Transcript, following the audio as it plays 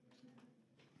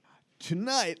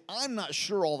Tonight, I'm not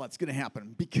sure all that's going to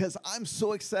happen because I'm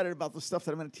so excited about the stuff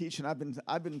that I'm going to teach, and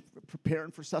I've been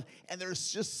preparing for stuff, and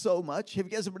there's just so much. Have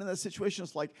you guys ever been in that situation?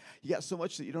 It's like you got so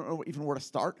much that you don't know even where to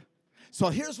start. So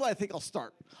here's what I think I'll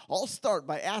start. I'll start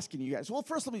by asking you guys. Well,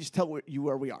 first, let me just tell you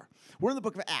where we are. We're in the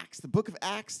book of Acts. The book of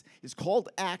Acts is called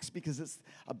Acts because it's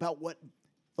about what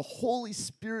the Holy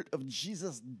Spirit of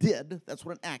Jesus did. That's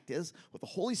what an act is. What the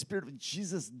Holy Spirit of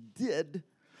Jesus did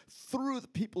through the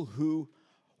people who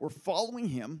were following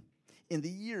him in the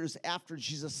years after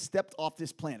Jesus stepped off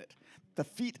this planet. The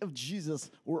feet of Jesus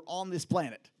were on this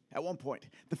planet at one point.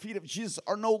 The feet of Jesus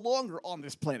are no longer on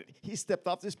this planet. He stepped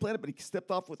off this planet, but he stepped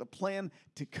off with a plan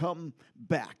to come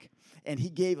back. And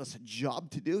he gave us a job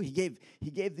to do. He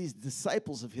gave these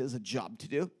disciples of his a job to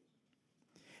do.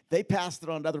 They passed it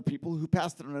on to other people, who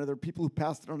passed it on to other people, who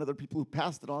passed it on to other people, who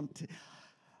passed it on to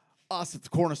us at the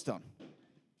Cornerstone.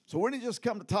 So we didn't just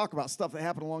come to talk about stuff that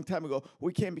happened a long time ago.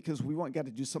 We came because we want God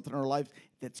to do something in our life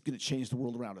that's going to change the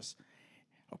world around us.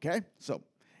 Okay? So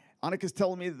Annika's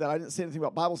telling me that I didn't say anything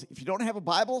about Bibles. If you don't have a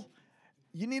Bible,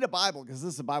 you need a Bible because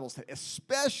this is a Bible study,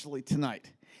 especially tonight.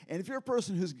 And if you're a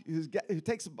person who's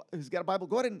got a Bible,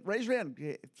 go ahead and raise your hand.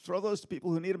 Throw those to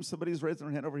people who need them. Somebody's raising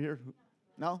their hand over here.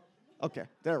 No? Okay,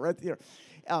 there, right there.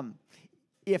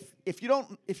 If you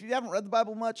haven't read the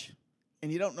Bible much,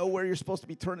 and you don't know where you're supposed to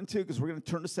be turning to, because we're going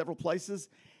to turn to several places,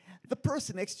 the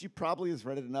person next to you probably has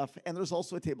read it enough, and there's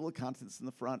also a table of contents in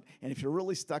the front, and if you're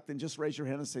really stuck, then just raise your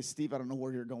hand and say, Steve, I don't know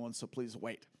where you're going, so please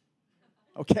wait.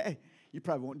 Okay? You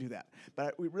probably won't do that,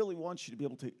 but we really want you to be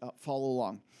able to follow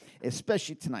along,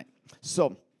 especially tonight.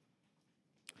 So,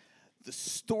 the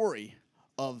story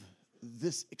of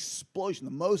this explosion,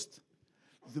 the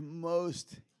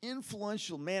most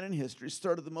influential man in history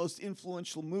started the most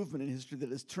influential movement in history that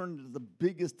has turned into the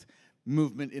biggest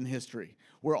movement in history.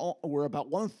 We're about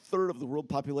 1/3 of the world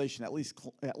population at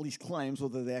least claims,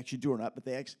 whether they actually do or not, but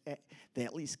they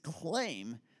at least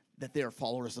claim that they are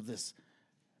followers of this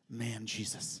man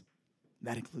Jesus.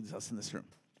 That includes us in this room.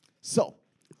 So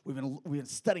we've been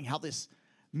studying how this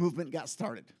movement got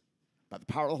started by the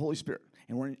power of the Holy Spirit,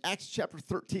 and we're in Acts chapter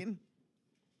 13.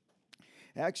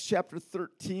 Acts chapter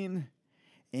 13,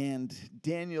 and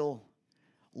Daniel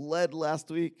led last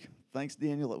week. Thanks,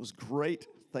 Daniel. That was great.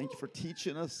 Thank you for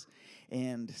teaching us.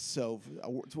 And so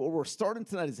what we're starting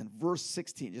tonight is in verse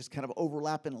 16, just kind of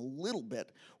overlapping a little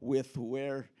bit with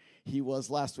where he was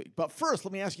last week. But first,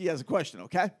 let me ask you guys a question,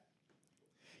 okay?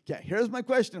 Okay, here's my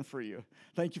question for you.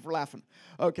 Thank you for laughing.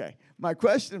 Okay, my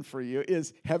question for you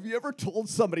is, have you ever told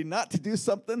somebody not to do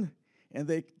something and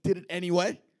they did it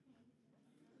anyway?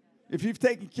 If you've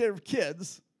taken care of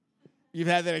kids, you've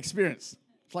had that experience.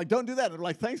 It's like, don't do that. And they're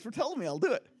like, thanks for telling me, I'll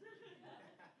do it.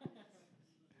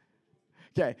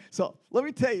 Okay, so let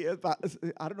me tell you about,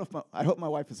 I hope my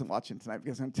wife isn't watching tonight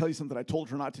because I'm going to tell you something I told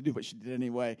her not to do, but she did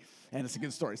anyway, and it's a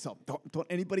good story. So don't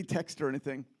anybody text her or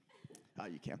anything.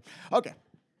 You can. Okay.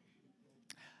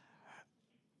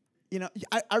 You know,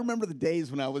 I remember the days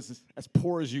when I was as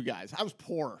poor as you guys. I was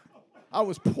poor. I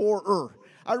was poorer.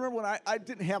 I remember when I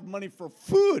didn't have money for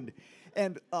food,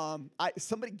 and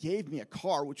somebody gave me a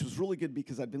car, which was really good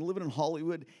because I'd been living in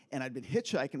Hollywood, and I'd been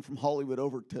hitchhiking from Hollywood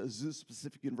over to Azusa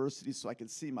Pacific University so I could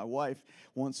see my wife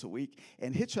once a week.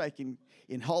 And hitchhiking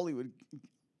in Hollywood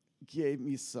gave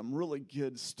me some really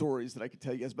good stories that I could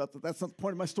tell you guys about, but that's not the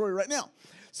point of my story right now.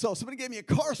 So somebody gave me a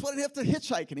car, so I didn't have to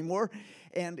hitchhike anymore,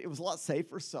 and it was a lot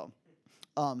safer. So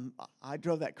I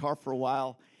drove that car for a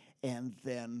while. And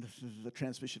then the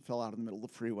transmission fell out in the middle of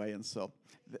the freeway, and so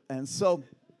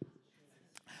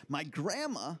my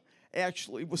grandma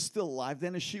actually was still alive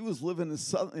then, and she was living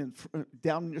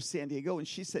down near San Diego, and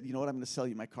she said, you know what, I'm going to sell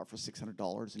you my car for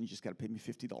 $600, and you just got to pay me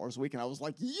 $50 a week. And I was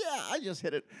like, yeah, I just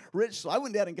hit it rich. So I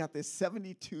went down and got this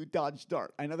 72 Dodge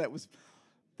Dart. I know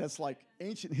that's like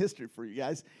ancient history for you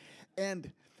guys.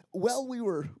 And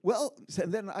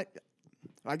then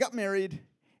I got married.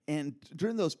 And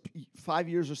during those 5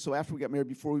 years or so after we got married,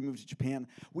 before we moved to Japan,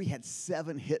 we had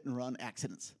 7 hit-and-run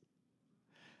accidents.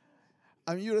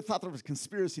 I mean, you would have thought there was a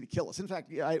conspiracy to kill us. In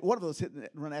fact, one of those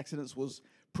hit-and-run accidents was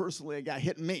personally a guy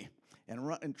hitting me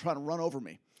and trying to run over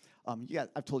me.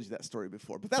 I've told you that story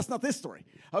before, but that's not this story.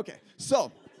 Okay, so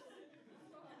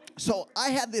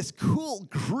I had this cool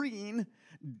green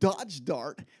Dodge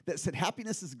Dart that said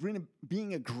happiness is green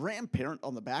being a grandparent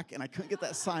on the back, and I couldn't get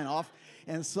that sign off,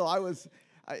 and so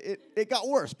it got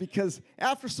worse because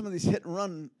after some of these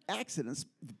hit-and-run accidents,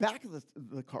 the back of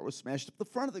the car was smashed up, the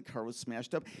front of the car was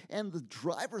smashed up, and the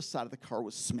driver's side of the car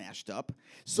was smashed up.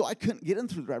 So I couldn't get in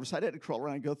through the driver's side. I had to crawl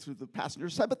around and go through the passenger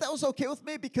side, but that was okay with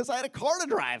me because I had a car to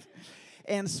drive.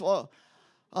 And so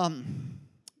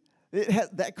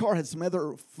That car had some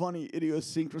other funny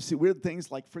idiosyncrasy, weird things.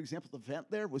 Like, for example, the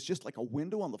vent there was just like a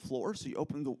window on the floor. So you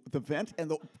open the vent and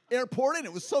the air poured in.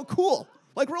 It was so cool,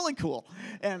 like really cool.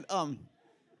 And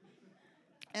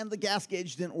the gas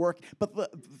gauge didn't work. But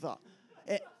the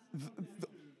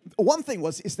one thing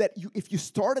is that if you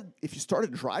started to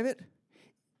drive it,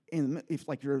 and if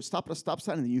like you're stopping at a stop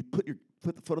sign and then you put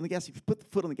the foot on the gas, if you put the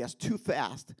foot on the gas too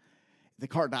fast, the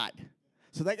car died.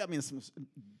 So that got me in some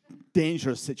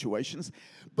dangerous situations.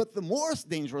 But the most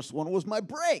dangerous one was my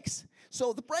brakes.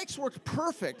 So the brakes worked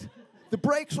perfect. The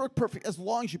brakes worked perfect as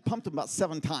long as you pumped them about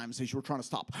 7 times as you were trying to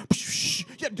stop. You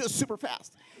had to do it super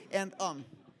fast. And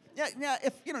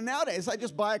if nowadays I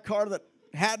just buy a car that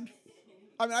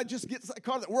I just get a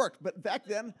car that worked. But back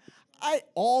then,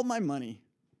 all my money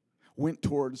went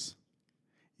towards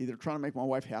either trying to make my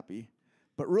wife happy,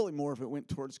 but really more of it went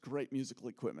towards great musical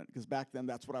equipment, because back then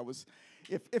that's what I was.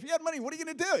 If you had money, what are you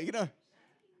gonna do? You gonna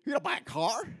buy a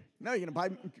car? No, you're gonna buy.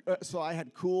 So I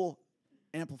had cool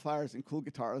amplifiers and cool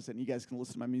guitars, and you guys can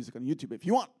listen to my music on YouTube if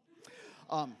you want.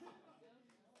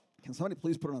 Can somebody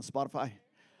please put it on Spotify?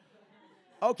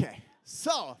 Okay,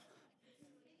 so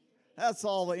that's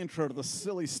all the intro to the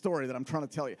silly story that I'm trying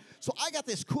to tell you. So I got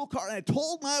this cool car, and I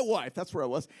told my wife, that's where I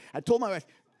was. I told my wife,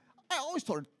 I always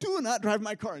told her, do not drive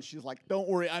my car. And she's like, don't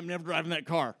worry, I'm never driving that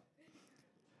car.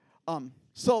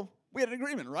 So we had an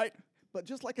agreement, right? But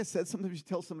just like I said, sometimes you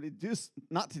tell somebody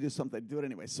not to do something, they do it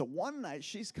anyway. So one night,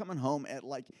 she's coming home at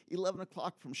like 11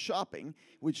 o'clock from shopping,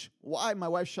 why my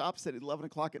wife shops at 11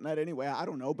 o'clock at night anyway, I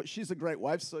don't know. But she's a great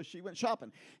wife, so she went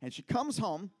shopping. And she comes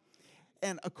home,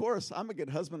 and of course, I'm a good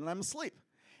husband, and I'm asleep.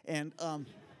 And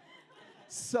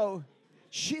so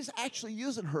she's actually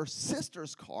using her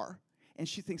sister's car, and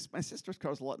she thinks my sister's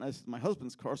car is a lot nicer than my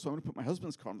husband's car, so I'm going to put my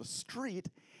husband's car on the street,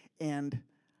 and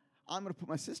I'm going to put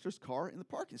my sister's car in the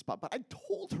parking spot. But I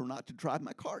told her not to drive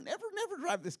my car. Never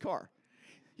drive this car.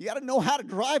 You got to know how to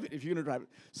drive it if you're going to drive it.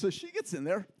 So she gets in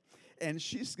there, and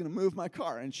she's going to move my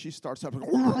car, and she starts up, and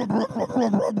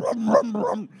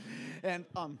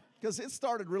because it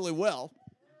started really well.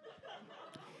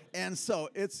 And so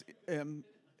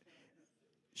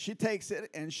she takes it,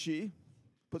 and she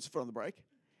puts the foot on the brake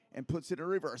and puts it in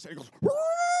reverse. And it goes,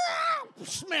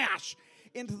 smash,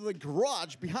 into the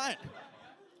garage behind.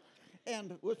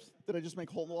 And, whoops, did I just make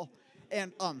a hole in the wall?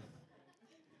 And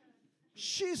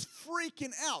she's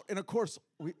freaking out. And, of course,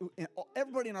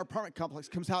 everybody in our apartment complex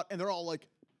comes out, and they're all like,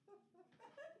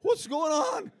 what's going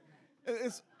on?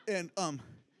 And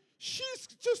she's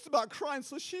just about crying,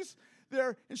 so she's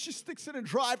there, and she sticks it in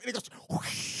drive, and it goes,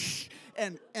 whoosh,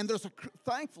 and there's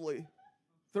thankfully,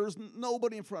 there's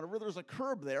nobody in front of her. There's a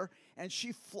curb there, and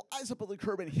she flies up on the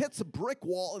curb and hits a brick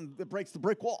wall, and it breaks the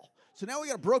brick wall. So now we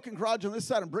got a broken garage on this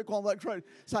side and brick wall on that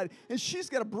side, and she's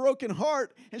got a broken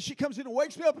heart, and she comes in and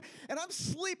wakes me up, and I'm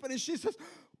sleeping, and she says,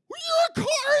 your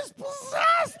car is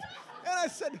possessed! And I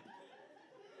said,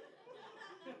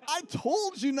 I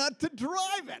told you not to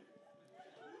drive it.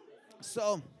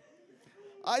 So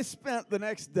I spent the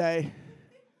next day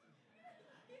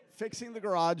fixing the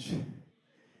garage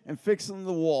and fixing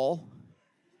the wall,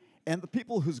 and the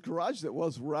people whose garage that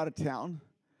was were out of town.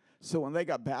 So when they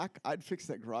got back, I'd fixed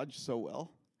that garage so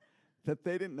well that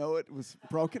they didn't know it was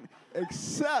broken,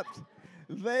 except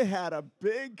they had a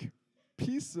big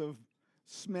piece of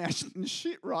smashed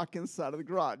sheetrock inside of the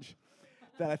garage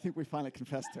that I think we finally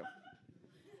confessed to.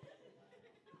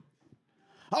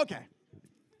 Okay.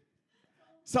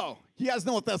 So, you guys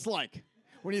know what that's like.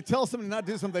 When you tell somebody not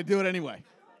to do something, they do it anyway.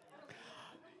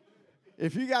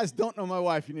 If you guys don't know my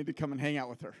wife, you need to come and hang out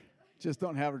with her. Just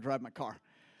don't have her drive my car.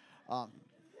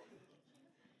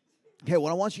 Okay,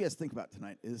 what I want you guys to think about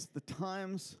tonight is the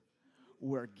times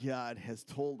where God has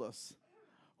told us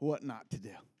what not to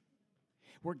do.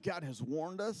 Where God has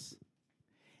warned us,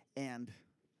 and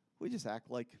we just act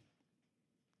like,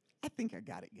 I think I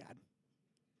got it, God.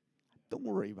 Don't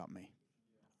worry about me.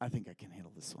 I think I can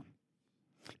handle this one.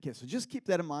 Okay, so just keep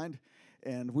that in mind,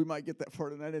 and we might get that far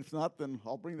tonight. If not, then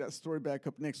I'll bring that story back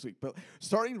up next week. But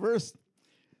starting verse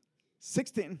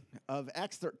 16 of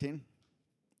Acts 13,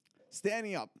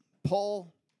 standing up,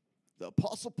 Paul, the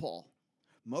Apostle Paul,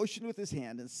 motioned with his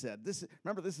hand and said, this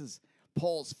is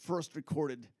Paul's first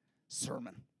recorded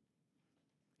sermon.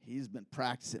 He's been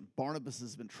practicing. Barnabas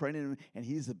has been training him, and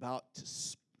he's about to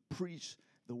preach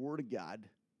the word of God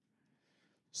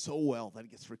so well that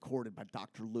it gets recorded by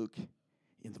Dr. Luke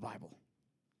in the Bible.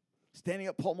 Standing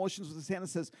up, Paul motions with his hand and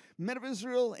says, men of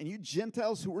Israel and you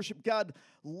Gentiles who worship God,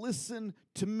 listen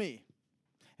to me.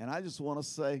 And I just want to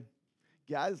say,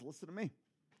 guys, listen to me.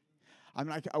 I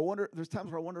mean, I wonder, there's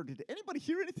times where I wonder, did anybody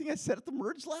hear anything I said at the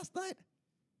merge last night?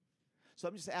 So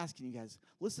I'm just asking you guys,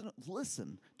 listen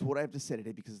to what I have to say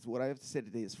today, because what I have to say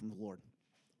today is from the Lord.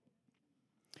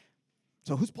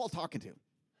 So who's Paul talking to?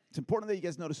 It's important that you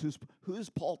guys notice who's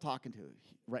Paul talking to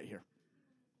right here.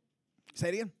 Say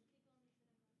it again.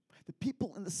 The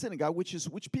people in the synagogue, which is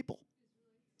which people?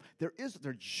 They're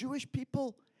Jewish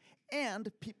people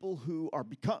and people who are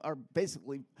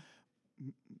basically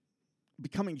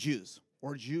becoming Jews,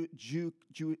 or Gentile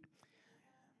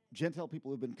people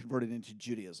who have been converted into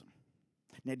Judaism.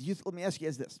 Now, let me ask you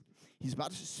guys this. He's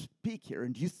about to speak here,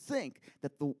 and do you think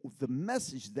that the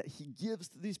message that he gives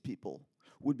to these people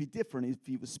would be different if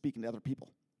he was speaking to other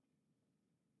people?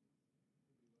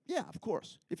 Yeah, of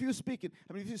course. If he was speaking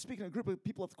to a group of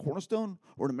people at the Cornerstone,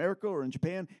 or in America, or in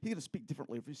Japan, he's going to speak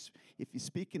differently. If he's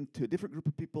speaking to a different group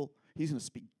of people, he's going to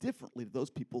speak differently to those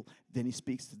people than he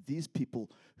speaks to these people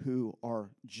who are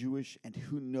Jewish and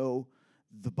who know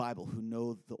the Bible, who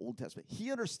know the Old Testament.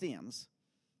 He understands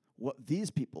what these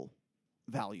people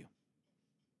value,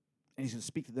 and he's going to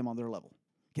speak to them on their level.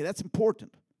 Okay, that's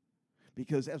important,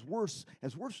 because as we're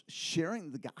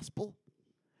sharing the gospel,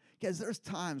 guys, there's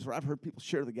times where I've heard people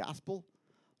share the gospel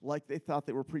like they thought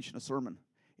they were preaching a sermon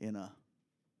in a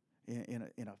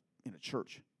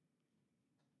church.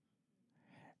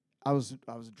 I was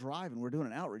driving. We were doing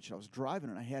an outreach. I was driving,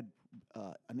 and I had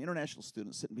an international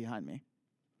student sitting behind me,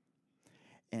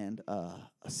 and a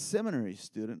seminary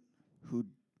student who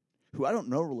I don't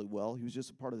know really well. He was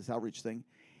just a part of this outreach thing,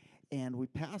 and we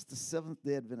passed the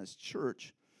Seventh-day Adventist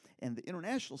church, and the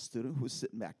international student who was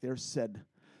sitting back there said,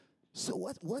 "So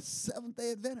what's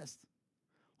Seventh-day Adventist?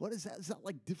 What is that? Is that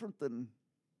like different than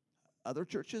other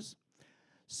churches?"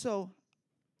 So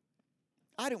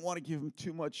I didn't want to give him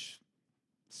too much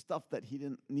stuff that he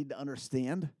didn't need to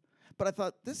understand, but I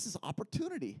thought, this is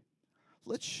opportunity.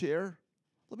 Let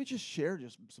me just share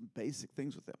some basic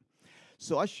things with him.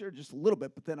 So I shared just a little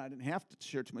bit, but then I didn't have to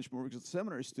share too much more, because the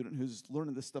seminary student who's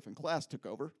learning this stuff in class took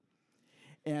over.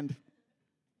 And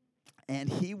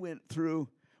he went through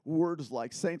words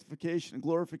like sanctification and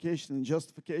glorification and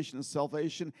justification and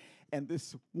salvation. And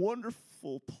this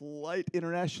wonderful, polite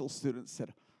international student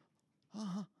said,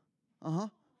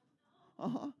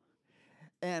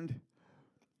 And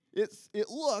it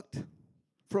looked,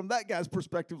 from that guy's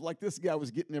perspective, like this guy was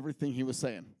getting everything he was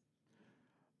saying.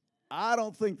 I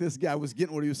don't think this guy was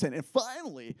getting what he was saying. And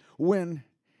finally, when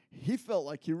he felt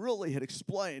like he really had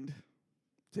explained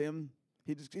to him,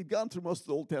 he'd gone through most of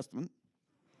the Old Testament.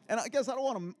 And I guess I don't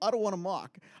want to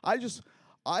mock. I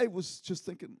was just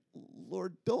thinking,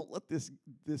 Lord, don't let this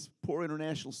poor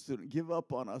international student give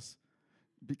up on us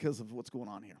because of what's going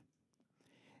on here.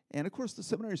 And of course, the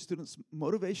seminary student's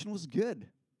motivation was good.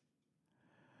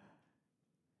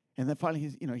 And then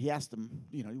finally, he asked him,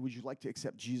 would you like to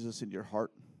accept Jesus into your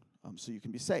heart so you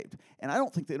can be saved? And I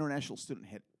don't think the international student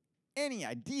had any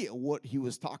idea what he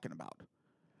was talking about.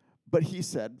 But he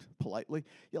said politely,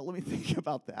 "Yeah, let me think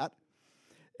about that,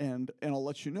 and I'll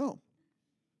let you know."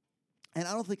 And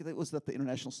I don't think it was that the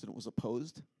international student was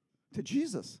opposed to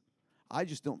Jesus. I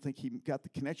just don't think he got the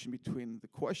connection between the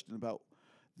question about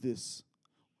this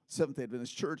Seventh-day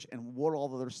Adventist church and what all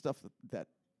the other stuff that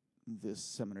this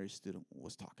seminary student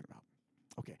was talking about.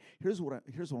 Okay, here's what I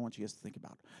want you guys to think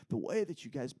about. The way that you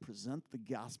guys present the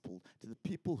gospel to the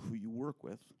people who you work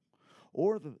with,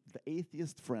 or the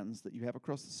atheist friends that you have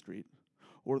across the street,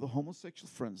 or the homosexual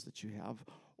friends that you have,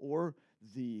 or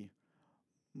the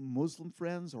Muslim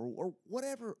friends, or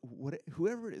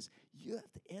whoever it is, you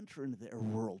have to enter into their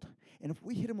world. And if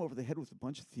we hit them over the head with a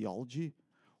bunch of theology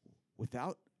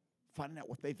without finding out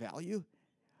what they value,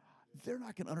 they're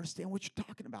not going to understand what you're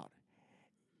talking about.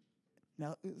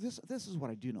 Now, this is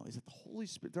what I do know, is that the Holy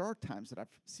Spirit, there are times that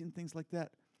I've seen things like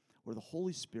that where the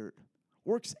Holy Spirit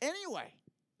works anyway.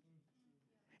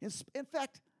 In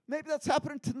fact, maybe that's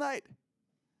happening tonight.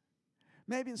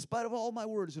 Maybe in spite of all my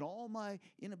words and all my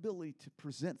inability to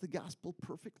present the gospel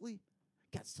perfectly,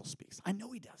 God still speaks. I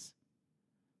know he does.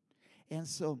 And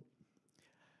so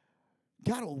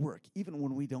God will work even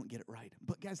when we don't get it right.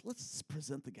 But guys, let's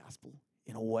present the gospel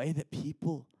in a way that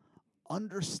people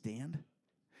understand,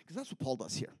 because that's what Paul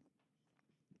does here.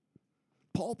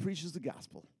 Paul preaches the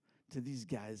gospel to these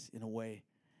guys in a way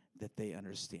that they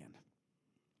understand.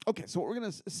 Okay, so what we're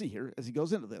going to see here as he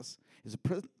goes into this is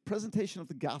a presentation of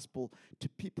the gospel to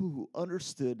people who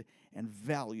understood and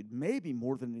valued, maybe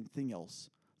more than anything else,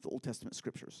 the Old Testament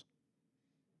scriptures.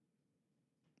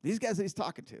 These guys that he's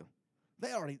talking to,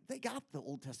 they got the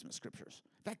Old Testament scriptures.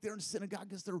 In fact, they're in synagogue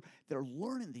because they're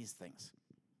learning these things.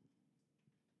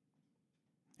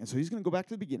 And so he's going to go back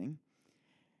to the beginning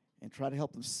and try to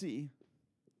help them see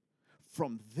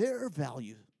from their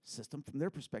value system, from their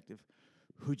perspective,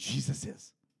 who Jesus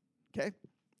is. Okay?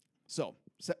 So,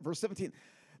 verse 17,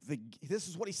 this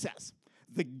is what he says.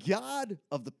 The God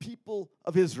of the people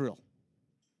of Israel.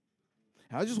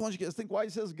 I just want you guys to think why he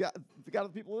says God, the God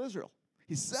of the people of Israel.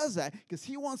 He says that because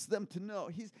he wants them to know.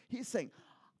 He's saying,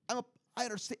 I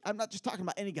understand. I'm not just talking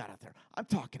about any God out there. I'm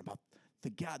talking about the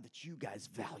God that you guys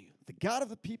value. The God of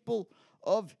the people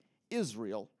of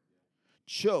Israel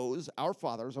chose our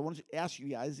fathers. I want to ask you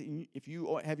guys, if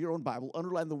you have your own Bible,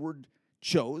 underline the word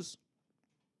chose.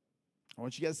 I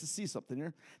want you guys to see something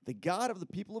here. The God of the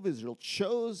people of Israel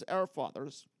chose our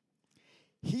fathers.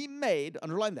 He made,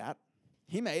 underline that,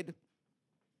 he made,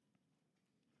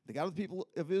 the God of the people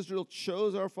of Israel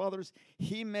chose our fathers.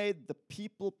 He made the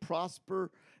people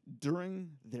prosper during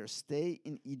their stay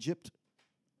in Egypt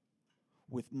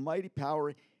with mighty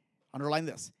power. Underline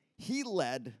this. He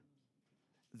led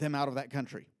them out of that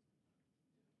country.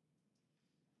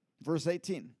 Verse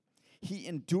 18. He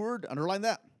endured, underline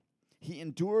that, he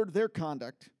endured their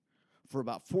conduct for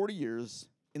about 40 years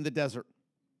in the desert.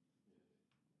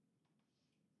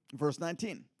 Verse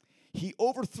 19. He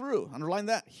overthrew, underline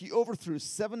that, he overthrew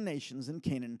 7 nations in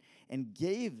Canaan and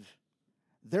gave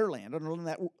their land,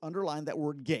 underline that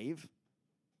word gave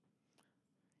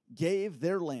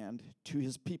their land to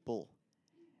his people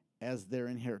as their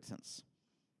inheritance.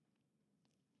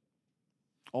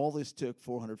 All this took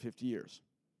 450 years.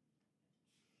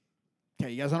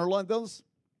 Okay, you guys underline those?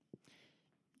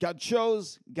 God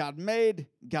chose, God made,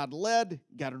 God led,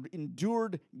 God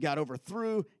endured, God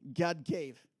overthrew, God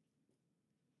gave.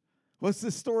 What's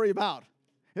this story about?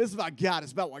 It's about God.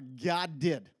 It's about what God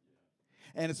did.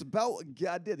 And it's about what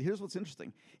God did. Here's what's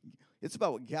interesting. It's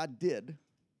about what God did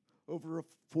over a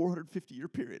 450-year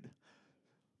period.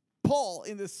 Paul,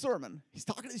 in this sermon, he's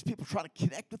talking to these people, trying to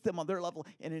connect with them on their level,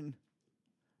 and in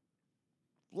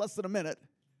less than a minute,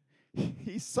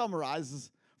 he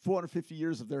summarizes 450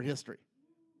 years of their history.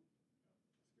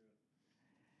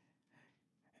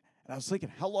 And I was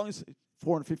thinking, how long is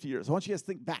 450 years? I want you guys to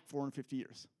think back 450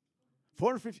 years.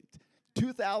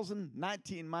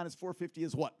 2019 minus 450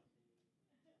 is what?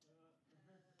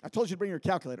 I told you to bring your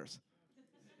calculators.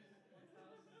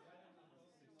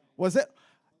 Was it?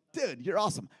 Dude, you're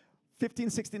awesome.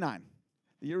 1569.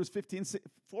 The year was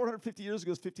 450 years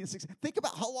ago was 1560. Think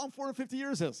about how long 450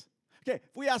 years is. Okay,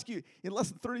 if we ask you in less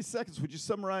than 30 seconds, would you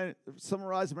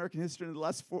summarize American history in the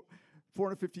last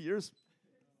 450 years?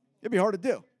 It'd be hard to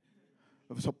do.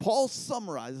 So Paul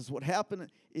summarizes what happened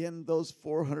in those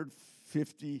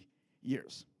 450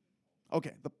 years.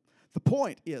 Okay, the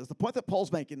point that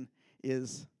Paul's making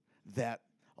is that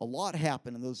a lot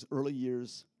happened in those early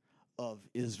years of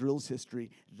Israel's history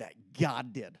that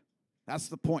God did. That's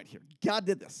the point here. God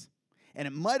did this. And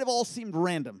it might have all seemed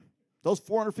random. Those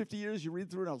 450 years you read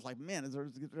through, and I was like, man,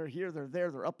 they're here, they're there,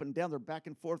 they're up and down, they're back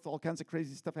and forth, all kinds of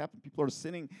crazy stuff happening. People are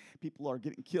sinning, people are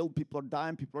getting killed, people are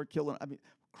dying, people are killing. I mean,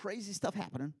 crazy stuff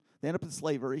happening. They end up in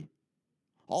slavery.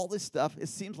 All this stuff, it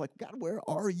seems like, God, where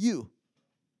are you?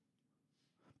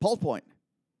 Paul's point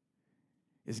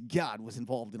is God was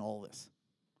involved in all this.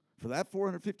 For that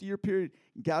 450-year period,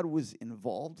 God was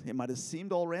involved. It might have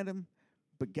seemed all random,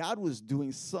 but God was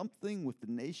doing something with the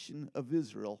nation of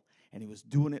Israel, and he was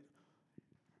doing it.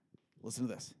 Listen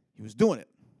to this. He was doing it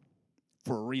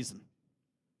for a reason.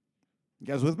 You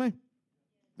guys with me?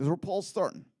 This is where Paul's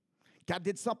starting. God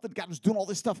did something. God was doing all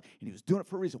this stuff, and he was doing it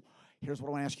for a reason. Here's what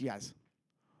I want to ask you guys.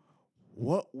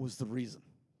 What was the reason?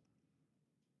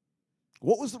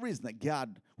 What was the reason that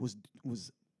God was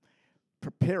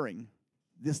preparing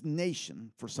this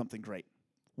nation for something great?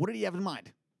 What did he have in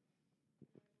mind?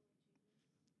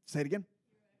 Say it again.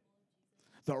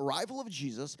 The arrival of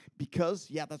Jesus, because,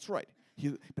 yeah, that's right.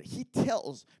 But he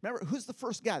tells, remember, who's the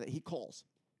first guy that he calls?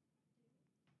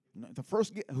 The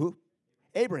first, who?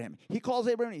 Abraham. He calls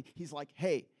Abraham. He's like,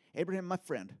 hey, Abraham, my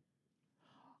friend,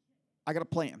 I got a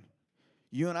plan.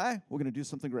 You and I, we're going to do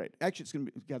something great. Actually, it's going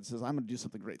to be, God says, I'm going to do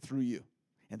something great through you.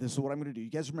 And this is what I'm going to do. You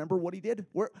guys remember what he did?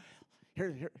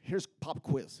 Here's pop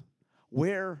quiz.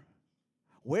 Where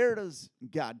does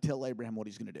God tell Abraham what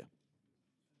he's going to do?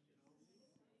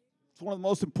 It's one of the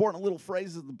most important little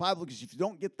phrases in the Bible, because if you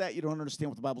don't get that, you don't understand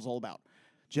what the Bible's all about.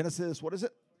 Genesis, what is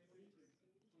it?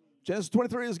 Genesis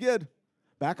 23 is good.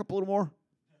 Back up a little more.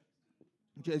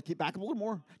 Keep back up a little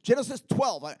more. Genesis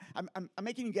 12. I'm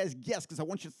making you guys guess because I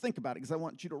want you to think about it, because I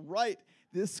want you to write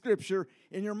this scripture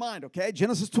in your mind, okay?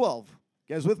 Genesis 12.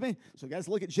 You guys with me? So guys,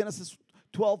 look at Genesis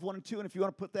 12, 1 and 2, and if you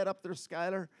want to put that up there,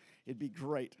 Skylar, it'd be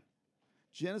great.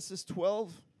 Genesis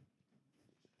 12,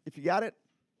 if you got it.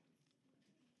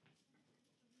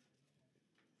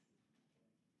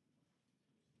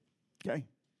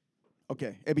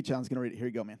 Okay. Abby Chan's going to read it. Here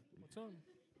you go, man. What's on?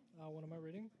 What am I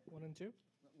reading? 1 and 2?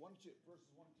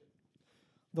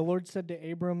 The Lord said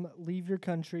to Abram, "Leave your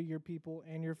country, your people,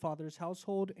 and your father's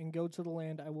household, and go to the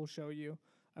land I will show you.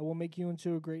 I will make you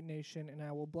into a great nation, and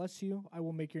I will bless you. I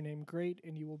will make your name great,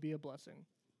 and you will be a blessing."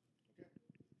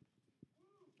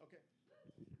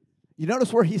 You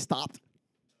notice where he stopped?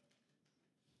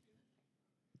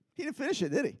 He didn't finish it,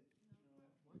 did he?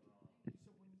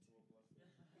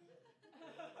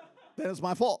 Then it's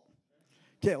my fault.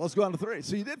 Okay, let's go on to 3.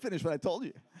 So you did finish what I told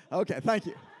you. Okay, thank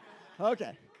you.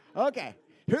 Okay.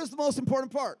 Here's the most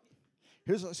important part.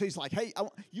 So he's like, hey,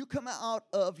 you come out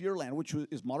of your land, which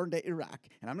is modern-day Iraq,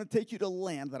 and I'm going to take you to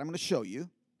land that I'm going to show you,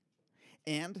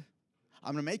 and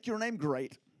I'm going to make your name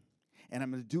great, and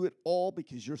I'm going to do it all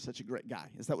because you're such a great guy.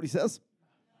 Is that what he says?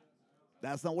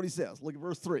 That's not what he says. Look at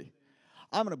verse 3.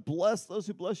 I'm going to bless those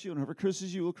who bless you, and whoever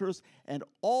curses you will curse, and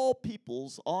all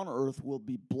peoples on earth will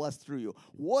be blessed through you.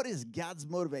 What is God's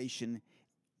motivation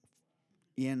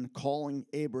in calling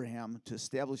Abraham to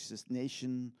establish this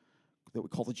nation that we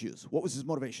call the Jews? What was his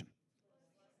motivation?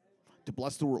 To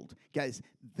bless the world. Guys,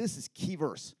 this is key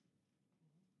verse.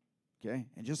 Okay?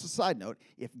 And just a side note,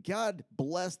 if God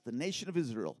blessed the nation of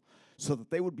Israel so that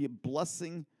they would be a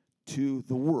blessing to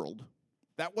the world,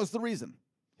 that was the reason.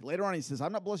 Later on he says,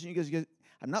 I'm not blessing you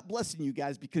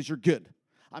guys because you're good.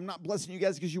 I'm not blessing you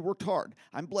guys because you worked hard.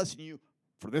 I'm blessing you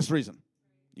for this reason.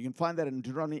 You can find that in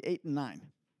Deuteronomy 8 and 9.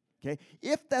 Okay?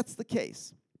 If that's the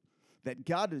case, that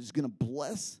God is going to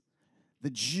bless the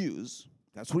Jews,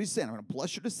 that's what he's saying. I'm going to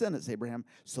bless your descendants, Abraham,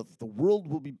 so that the world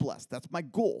will be blessed. That's my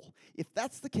goal. If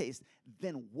that's the case,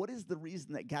 then what is the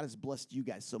reason that God has blessed you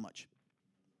guys so much?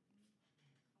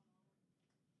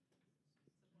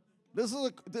 This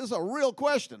is a real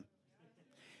question.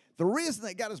 The reason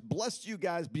that God has blessed you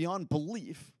guys beyond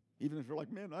belief, even if you're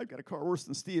like, man, I've got a car worse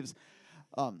than Steve's,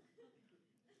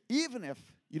 even if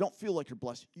you don't feel like you're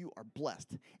blessed, you are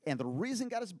blessed. And the reason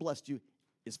God has blessed you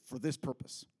is for this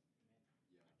purpose.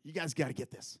 You guys got to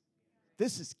get this.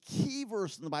 This is key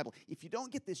verse in the Bible. If you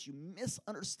don't get this, you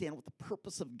misunderstand what the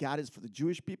purpose of God is for the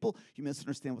Jewish people. You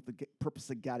misunderstand what the purpose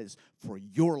of God is for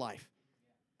your life.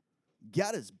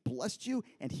 God has blessed you,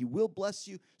 and he will bless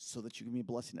you so that you can be a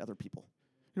blessing to other people.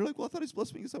 You're like, well, I thought he's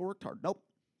blessed me because I worked hard. Nope.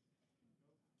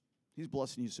 He's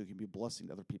blessing you so you can be a blessing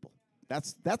to other people.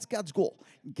 That's God's goal.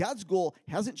 God's goal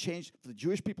hasn't changed for the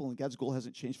Jewish people, and God's goal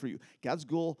hasn't changed for you. God's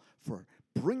goal for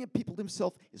bringing people to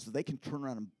himself is so they can turn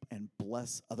around and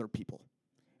bless other people.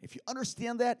 If you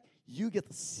understand that, you get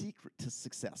the secret to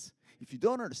success. If you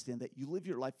don't understand that, you live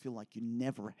your life feeling like you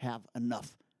never have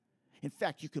enough. In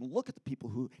fact, you can look at the people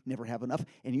who never have enough,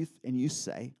 and you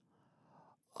say,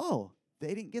 oh,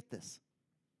 they didn't get this.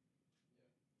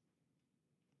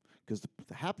 Because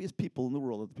the happiest people in the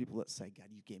world are the people that say, God,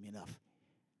 you gave me enough.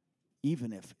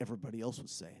 Even if everybody else would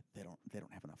say they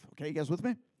don't have enough. Okay, you guys with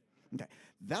me? Okay.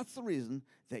 That's the reason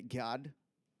that God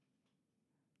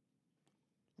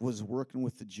was working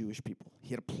with the Jewish people. He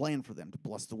had a plan for them to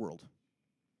bless the world.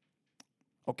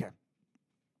 Okay.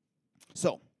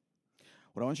 So,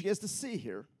 what I want you guys to see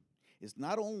here is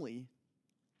not only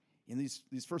in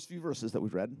these first few verses that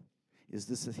we've read, is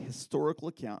this a historical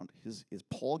account? Is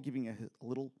Paul giving a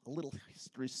little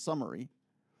history summary?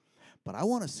 But I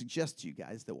want to suggest to you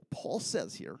guys that what Paul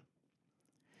says here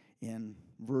in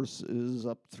verses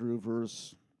up through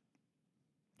verse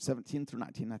 17 through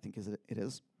 19, I think it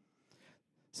is,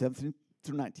 17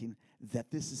 through 19, that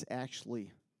this is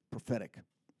actually prophetic.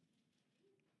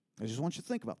 I just want you to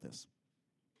think about this.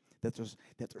 That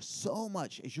there's so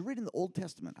much, as you're reading the Old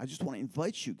Testament, I just want to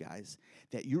invite you guys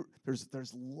that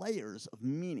there's layers of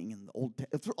meaning in the Old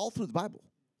Testament, all through the Bible,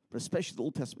 but especially the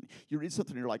Old Testament. You read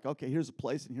something and you're like, okay, here's a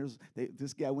place, and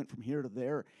this guy went from here to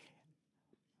there.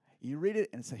 You read it,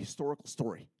 and it's a historical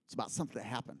story. It's about something that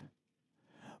happened.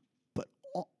 But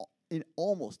in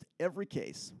almost every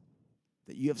case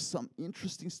that you have some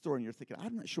interesting story and you're thinking,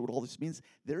 I'm not sure what all this means,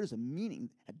 there is a meaning,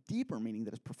 a deeper meaning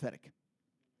that is prophetic.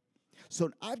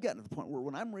 So I've gotten to the point where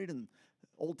when I'm reading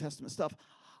Old Testament stuff,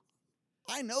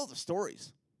 I know the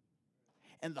stories.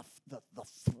 And the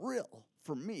thrill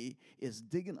for me is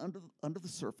digging under the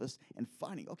surface and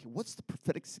finding, okay, what's the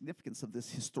prophetic significance of this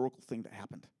historical thing that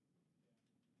happened?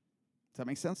 Does that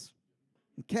make sense?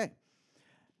 Okay.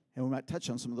 And we might touch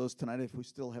on some of those tonight if we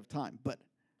still have time. But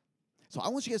so I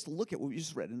want you guys to look at what we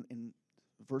just read in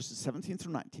verses 17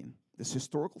 through 19, this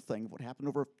historical thing of what happened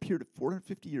over a period of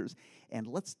 450 years, and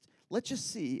let's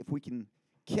just see if we can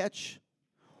catch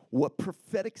what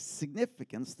prophetic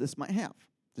significance this might have.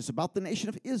 This is about the nation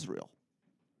of Israel.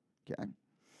 Okay?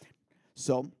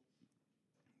 So,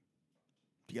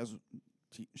 you guys,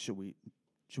 should we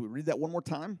read that one more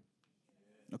time?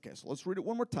 Okay, so let's read it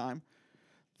one more time.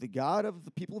 The God of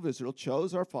the people of Israel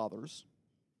chose our fathers.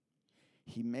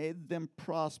 He made them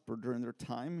prosper during their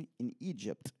time in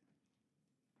Egypt.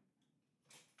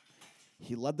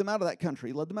 He led them out of that country.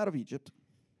 He led them out of Egypt.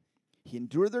 He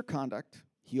endured their conduct.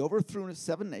 He overthrew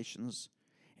 7 nations,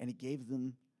 and he gave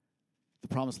them the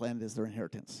promised land as their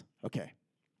inheritance. Okay.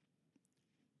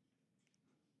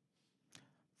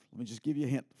 Let me just give you a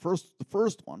hint. The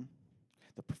first one,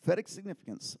 the prophetic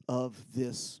significance of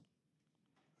this,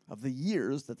 of the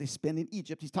years that they spend in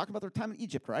Egypt. He's talking about their time in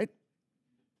Egypt, right?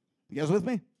 You guys with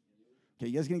me? Okay,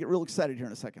 you guys are going to get real excited here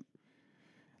in a second.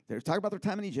 They're talking about their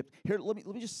time in Egypt. Here, let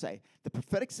me just say, the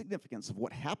prophetic significance of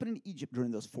what happened in Egypt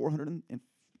during those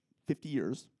 450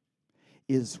 years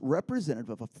is representative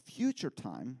of a future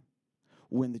time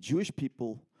when the Jewish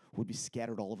people would be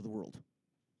scattered all over the world.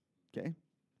 Okay?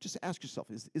 Just ask yourself,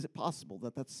 is it possible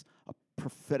that that's a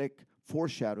prophetic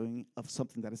foreshadowing of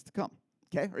something that is to come?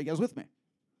 Okay? Are you guys with me?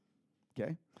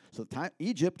 Okay? So the time,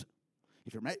 Egypt,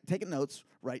 if you're taking notes,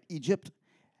 write Egypt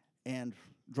and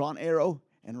draw an arrow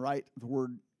and write the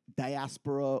word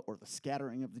diaspora or the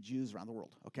scattering of the Jews around the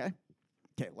world. Okay?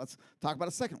 Okay, let's talk about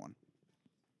a second one.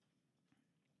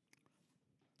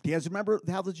 Do you guys remember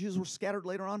how the Jews were scattered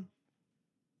later on?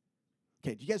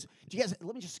 Okay, do you guys,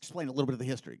 let me just explain a little bit of the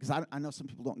history, because I know some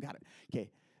people don't got it. Okay,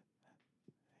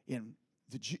 in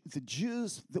the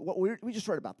Jews, what we just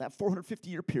read about, that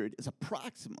 450-year period is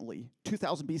approximately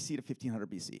 2000 BC to 1500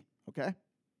 BC, okay?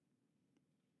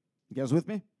 You guys with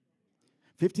me?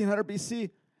 1500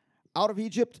 BC, out of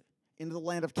Egypt, into the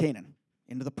land of Canaan,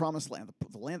 into the promised land,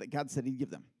 the land that God said he'd give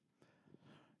them.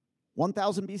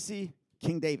 1000 BC,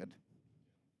 King David.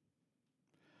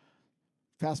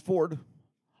 Fast forward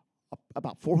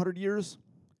about 400 years,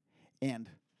 and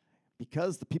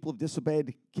because the people have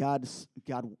disobeyed, God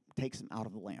takes them out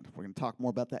of the land. We're going to talk more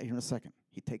about that here in a second.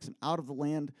 He takes them out of the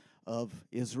land of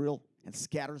Israel and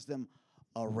scatters them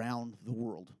around the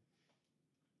world.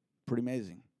 Pretty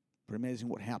amazing. Pretty amazing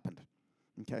what happened.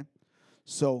 Okay?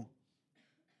 So,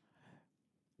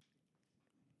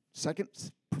 second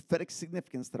prophetic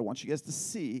significance that I want you guys to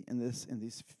see in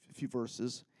these few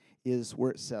verses is where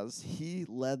it says, he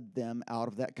led them out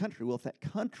of that country. Well, if that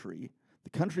country, the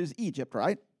country is Egypt,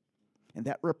 right? And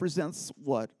that represents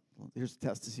what? Well, here's a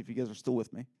test to see if you guys are still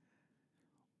with me.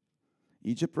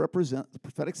 Egypt represents, the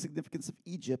prophetic significance of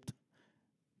Egypt,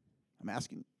 I'm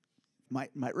asking, might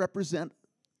represent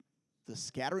the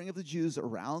scattering of the Jews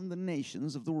around the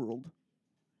nations of the world.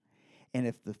 And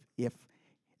if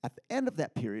at the end of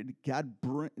that period, God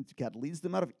leads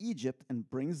them out of Egypt and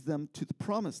brings them to the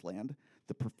promised land,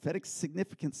 the prophetic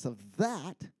significance of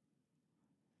that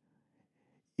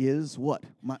is what?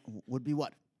 Would be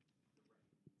what?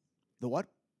 The what?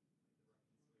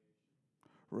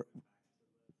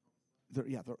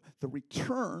 The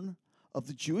return of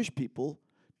the Jewish people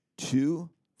to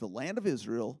the land of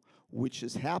Israel, which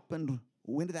has happened.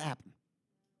 When did that happen?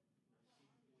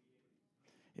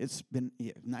 It's been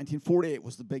 1948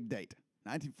 was the big date.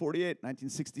 1948,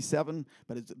 1967,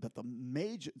 but the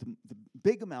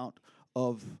big amount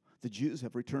of the Jews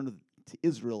have returned to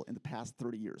Israel in the past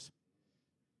 30 years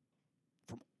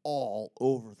from all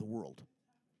over the world.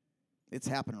 It's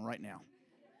happening right now.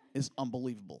 It's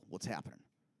unbelievable what's happening.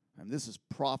 And this is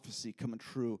prophecy coming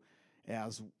true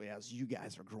as you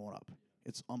guys are growing up.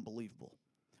 It's unbelievable.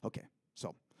 Okay,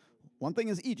 so one thing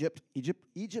is Egypt,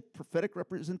 prophetic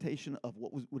representation of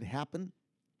what would happen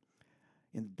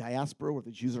in the diaspora where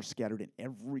the Jews are scattered in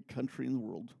every country in the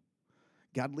world.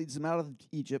 God leads them out of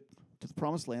Egypt to the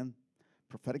promised land.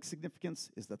 Prophetic significance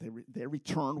is that they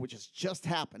return, which has just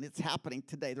happened. It's happening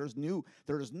today. There's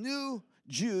new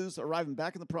Jews arriving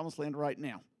back in the promised land right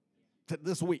now,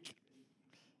 this week.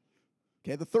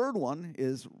 Okay, the third one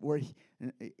is where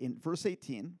in verse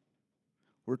 18,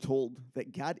 we're told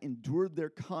that God endured their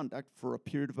conduct for a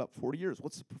period of about 40 years.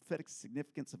 What's the prophetic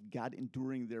significance of God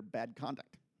enduring their bad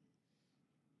conduct?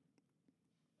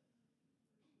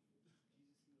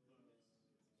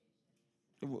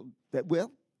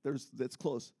 That's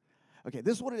close. Okay,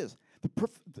 this is what it is.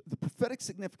 The prophetic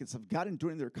significance of God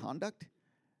enduring their conduct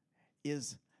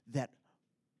is that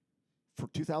for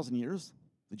 2,000 years,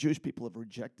 the Jewish people have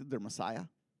rejected their Messiah.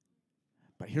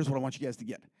 But here's what I want you guys to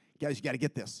get. Guys, you got to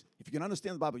get this. If you can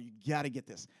understand the Bible, you got to get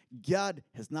this. God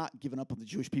has not given up on the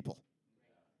Jewish people.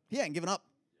 He ain't given up.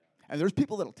 And there's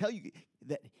people that'll tell you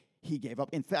that he gave up.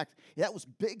 In fact, that was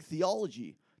big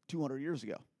theology 200 years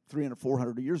ago, 300,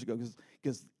 400 years ago,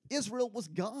 because Israel was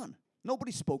gone.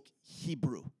 Nobody spoke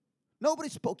Hebrew. Nobody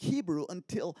spoke Hebrew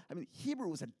until, Hebrew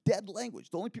was a dead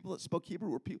language. The only people that spoke Hebrew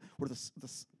were the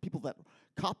people that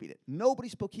copied it. Nobody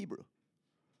spoke Hebrew.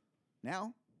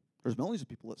 Now, there's millions of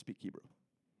people that speak Hebrew.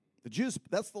 The Jews,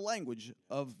 that's the language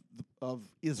of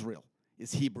Israel,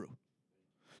 is Hebrew.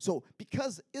 So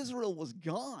because Israel was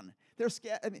gone,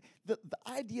 I mean, the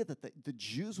idea that the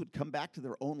Jews would come back to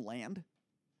their own land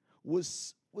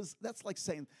was that's like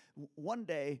saying one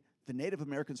day the Native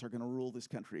Americans are going to rule this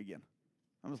country again.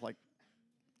 I was like,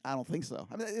 I don't think so.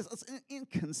 I mean, it's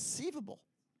inconceivable.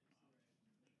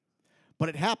 But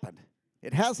it happened.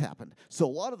 It has happened. So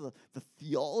a lot of the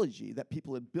theology that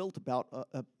people had built about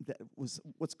that was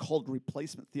what's called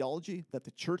replacement theology, that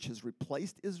the church has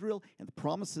replaced Israel, and the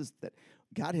promises that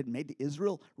God had made to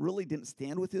Israel really didn't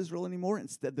stand with Israel anymore.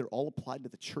 Instead, they're all applied to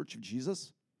the church of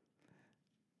Jesus.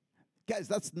 Guys,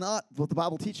 that's not what the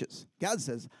Bible teaches. God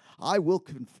says, I will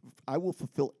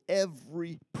fulfill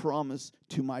every promise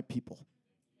to my people.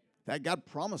 That God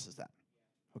promises that.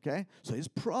 Okay? So his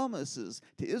promises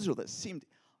to Israel that seemed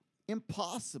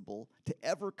impossible to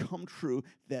ever come true,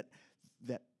 that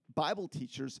Bible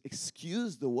teachers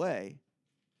excused away,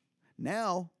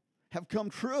 now have come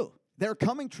true. They're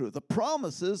coming true. The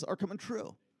promises are coming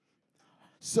true.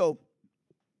 So,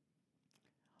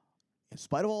 in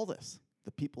spite of all this,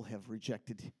 the people have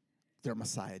rejected their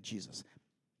Messiah, Jesus.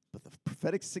 But the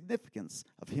prophetic significance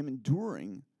of him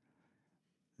enduring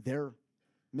their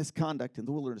misconduct in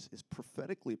the wilderness is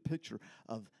prophetically a picture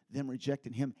of them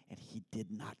rejecting him, and he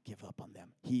did not give up on them.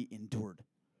 He endured.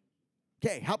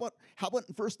 Okay, how about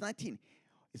in verse 19?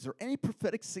 Is there any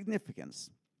prophetic significance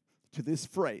to this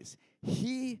phrase?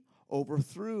 He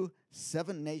overthrew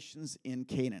 7 nations in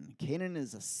Canaan. Canaan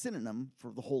is a synonym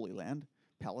for the Holy Land,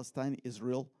 Palestine,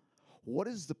 Israel. What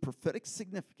is the prophetic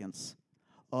significance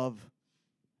of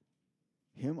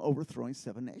him overthrowing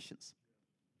 7 nations?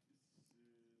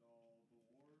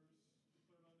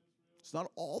 It's not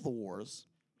all the wars.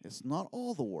 It's not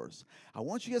all the wars. I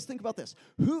want you guys to think about this.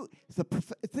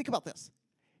 Think about this.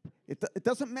 It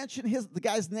doesn't mention the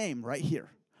guy's name right here.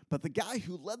 But the guy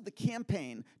who led the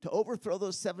campaign to overthrow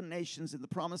those 7 nations in the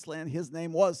Promised Land, his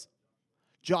name was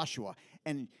Joshua.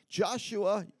 And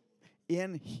Joshua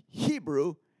in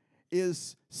Hebrew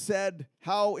is said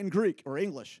how in Greek or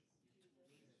English?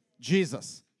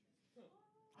 Jesus.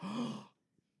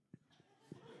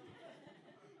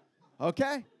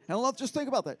 Okay? And let's just think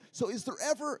about that. So is there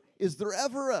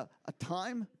ever a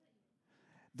time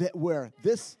that where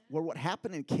what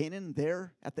happened in Canaan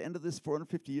there at the end of this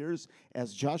 450 years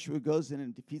as Joshua goes in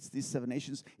and defeats these 7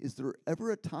 nations, is there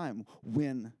ever a time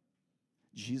when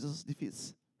Jesus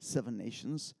defeats 7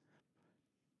 nations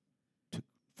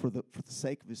for the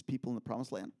sake of his people in the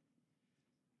Promised Land?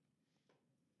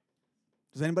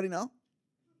 Does anybody know?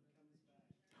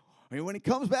 I mean, when he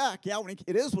comes back,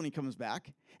 it is when he comes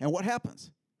back. And what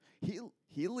happens?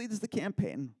 He leads the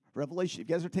campaign. Revelation. If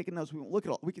you guys are taking notes, we won't look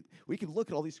at all. We could look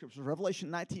at all these scriptures.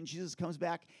 Revelation 19, Jesus comes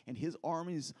back, and his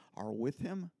armies are with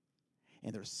him.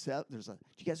 And do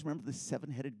you guys remember the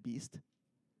 7-headed beast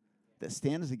that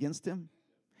stands against him?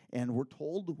 And we're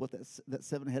told what that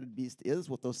 7-headed beast is,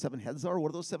 what those 7 heads are. What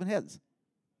are those 7 heads?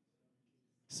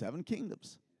 7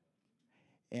 kingdoms.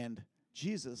 And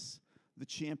Jesus, the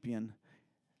champion,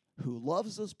 who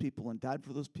loves those people and died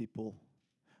for those people,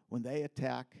 when they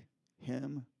attack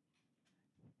him,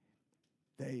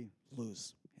 they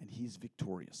lose, and he's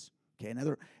victorious. Okay,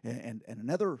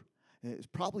 another is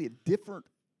probably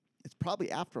it's probably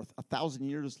after 1,000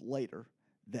 years later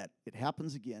that it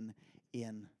happens again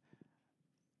in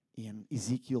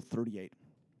Ezekiel 38,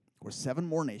 where 7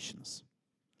 more nations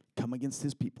come against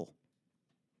his people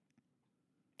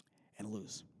and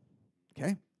lose.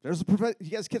 Okay? There's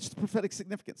you guys catch the prophetic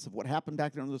significance of what happened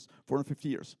back there in those 450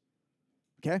 years.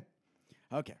 Okay?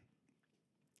 Okay.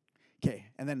 Okay,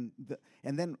 and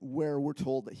then where we're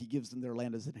told that he gives them their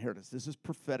land as inheritance. This is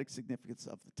prophetic significance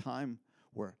of the time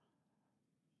where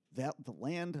the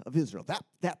land of Israel,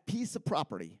 that piece of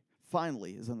property,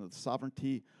 finally is under the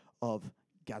sovereignty of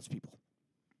God's people.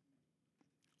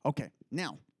 Okay,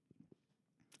 now,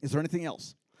 is there anything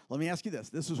else? Let me ask you this.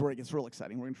 This is where it gets real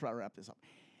exciting. We're going to try to wrap this up.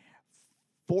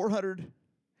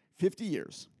 450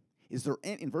 years.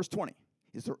 In verse 20,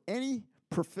 is there any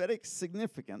prophetic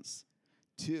significance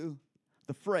to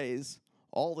the phrase,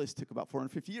 all this took about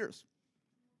 450 years?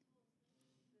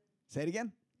 Say it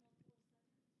again.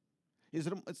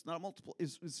 It's not a multiple.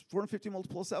 Is 450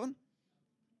 multiple of 7?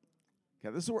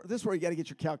 Okay, this is where you got to get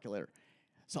your calculator.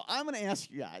 So I'm going to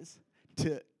ask you guys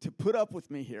to put up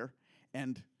with me here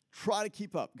and try to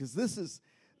keep up, because this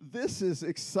is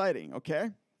exciting.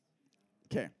 Okay.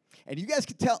 Okay, and you guys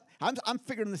can tell I'm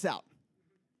figuring this out.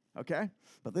 Okay,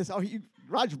 but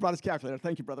Roger brought his calculator.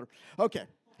 Thank you, brother. Okay,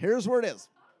 here's where it is.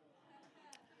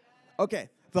 Okay,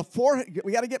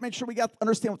 We got to make sure we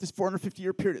understand what this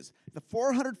 450-year period is. The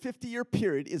 450-year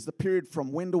period is the period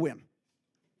from when to when.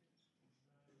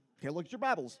 Okay, look at your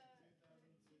Bibles.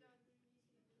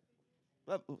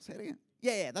 Say it again.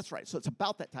 Yeah, that's right. So it's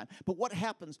about that time. But what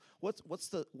happens?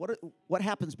 What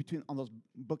happens between on those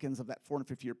bookends of that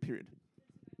 450-year period?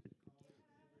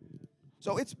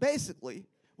 So it's basically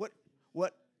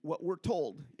what we're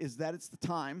told is that it's the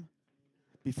time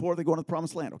before they go into the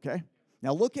promised land. Okay.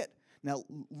 Now look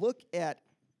at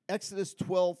Exodus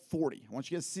 12:40. I want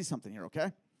you guys to see something here.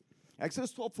 Okay.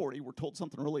 Exodus 12:40. We're told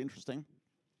something really interesting.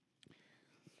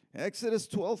 Exodus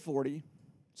 12:40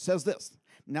 says this.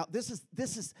 Now, this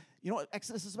is you know what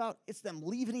Exodus is about? It's them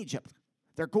leaving Egypt.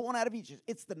 They're going out of Egypt.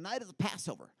 It's the night of the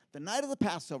Passover. The night of the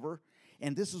Passover,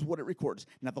 and this is what it records.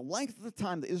 Now, the length of the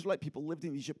time the Israelite people lived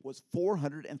in Egypt was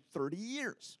 430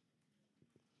 years.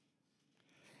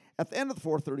 At the end of the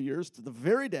 430 years, to the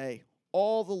very day,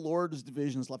 all the Lord's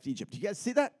divisions left Egypt. Do you guys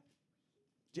see that?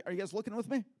 Are you guys looking with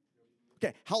me?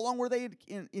 Okay, how long were they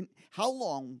how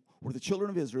long were the children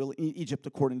of Israel in Egypt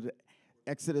according to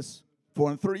Exodus?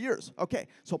 430 years. Okay,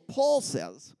 so Paul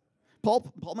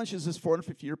mentions this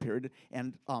 450-year period,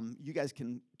 and you guys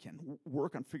can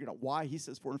work on figuring out why he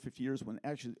says 450 years when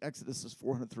actually Exodus is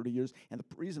 430 years, and the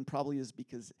reason probably is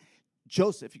because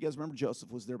Joseph, you guys remember Joseph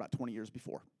was there about 20 years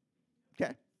before.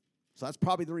 Okay, so that's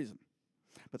probably the reason.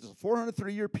 But there's a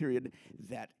 430-year period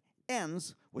that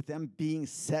ends with them being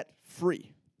set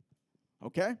free.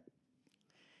 Okay?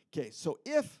 Okay, so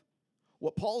if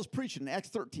what Paul is preaching in Acts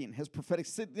 13 has prophetic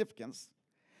significance,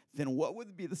 then what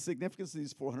would be the significance of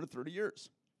these 430 years?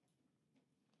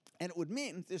 And it would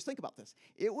mean, just think about this,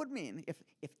 it would mean if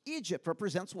Egypt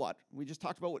represents what? We just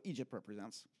talked about what Egypt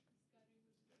represents.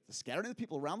 The scattering of the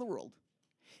people around the world.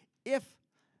 If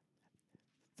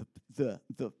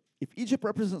if Egypt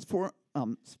represents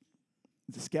the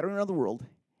scattering around the world,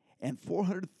 and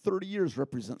 430 years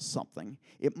represents something,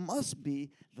 it must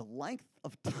be the length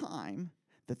of time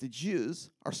that the Jews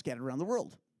are scattered around the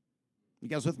world. You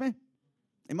guys with me?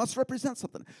 It must represent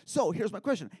something. So here's my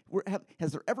question.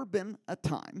 Has there ever been a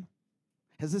time,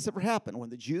 has this ever happened,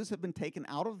 when the Jews have been taken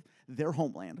out of their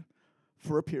homeland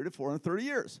for a period of 430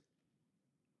 years?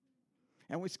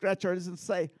 And we scratch our heads and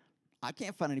say, I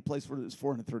can't find any place where there's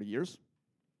 430 years.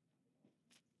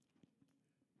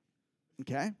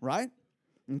 Okay, right?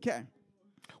 Okay.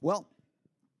 Well,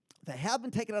 they have been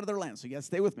taken out of their land, so you guys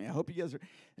stay with me. I hope you guys are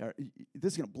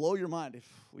this is going to blow your mind if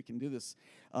we can do this.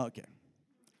 Okay.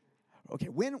 Okay,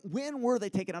 when were they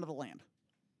taken out of the land?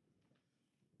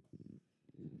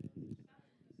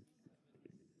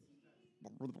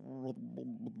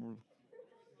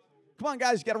 Come on,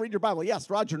 guys, you got to read your Bible. Yes,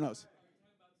 Roger knows.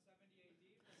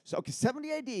 So, okay,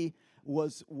 70 AD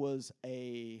was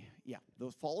the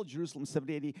fall of Jerusalem,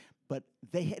 70 AD, but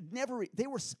they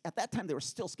were at that time they were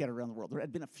still scattered around the world. There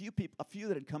had been a few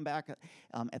that had come back at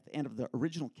the end of the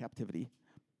original captivity,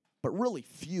 but really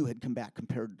few had come back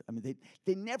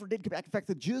they never did come back. In fact,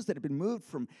 the Jews that had been moved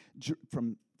from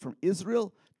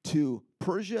Israel to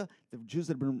Persia, the Jews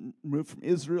that had been moved from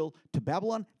Israel to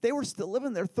Babylon, they were still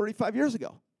living there 35 years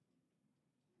ago.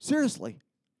 Seriously.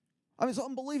 It's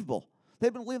unbelievable.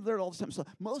 They've been living there all this time. So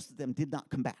most of them did not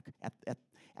come back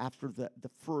after the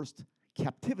first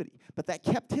captivity. But that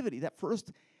captivity, that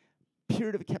first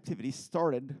period of captivity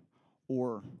started,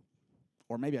 or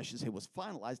maybe I should say was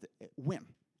finalized when?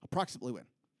 Approximately when?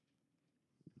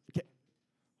 Okay.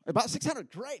 About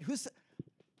 600. Great. Was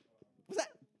that?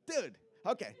 Dude.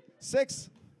 Okay.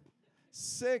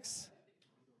 606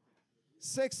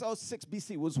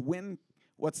 BC was when,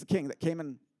 what's the king that came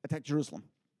and attacked Jerusalem?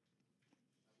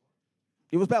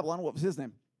 It was Babylon. What was his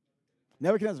name?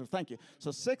 Nebuchadnezzar. Thank you. So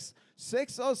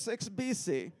 606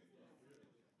 BC.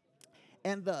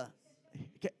 And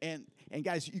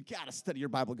guys, you got to study your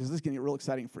Bible because this is going to get real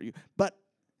exciting for you. But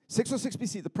 606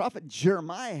 BC, the prophet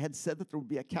Jeremiah had said that there would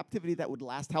be a captivity that would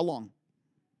last how long?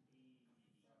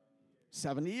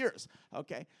 70 years.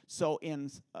 Okay. So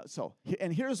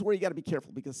here's where you got to be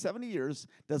careful, because 70 years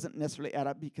doesn't necessarily add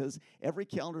up, because every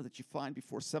calendar that you find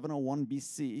before 701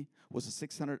 BC was a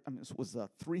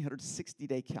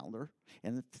 360-day calendar,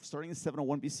 and starting in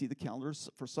 701 BC, the calendars,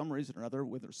 for some reason or other,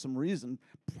 whether some reason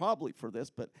probably for this,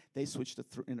 but they switched to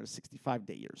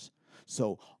 365-day years.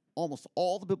 So almost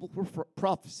all the biblical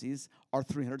prophecies are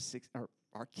counted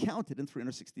in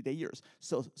 360-day years.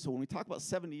 So when we talk about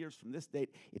 70 years from this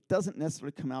date, it doesn't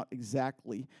necessarily come out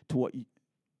exactly to what you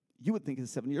would think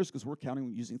is 70 years, because we're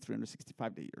counting using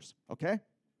 365-day years. Okay?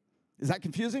 Is that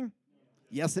confusing?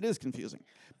 Yes, it is confusing.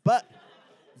 But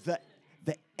the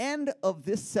end of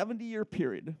this 70-year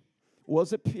period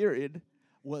was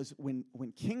when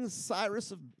King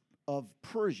Cyrus of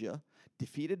Persia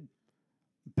defeated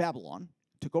Babylon,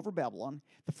 took over Babylon,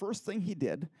 the first thing he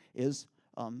did is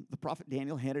the prophet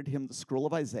Daniel handed him the scroll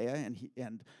of Isaiah,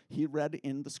 and he read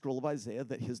in the scroll of Isaiah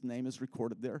that his name is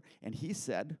recorded there, and he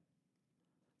said,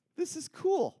 "This is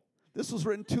cool. This was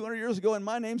written 200 years ago, and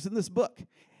my name's in this book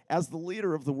as the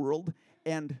leader of the world,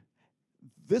 and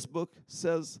this book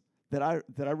says that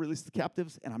I released the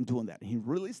captives, and I'm doing that." And he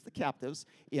released the captives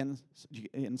in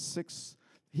six.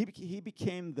 He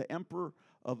became the emperor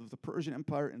of the Persian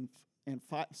Empire in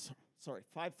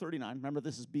 539. Remember,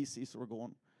 this is BC, so we're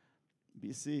going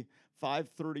BC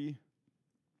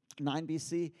 539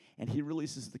 BC, and he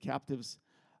releases the captives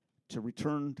to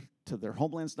return to their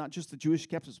homelands, not just the Jewish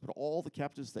captives, but all the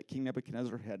captives that King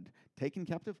Nebuchadnezzar had taken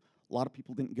captive. A lot of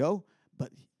people didn't go,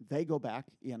 but they go back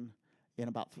in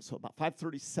about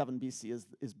 537 BC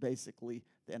is basically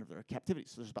the end of their captivity.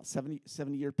 So there's about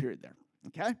 70-year period there.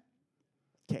 Okay?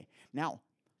 Okay. Now,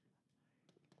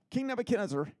 King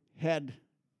Nebuchadnezzar had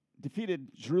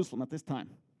defeated Jerusalem at this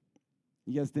time.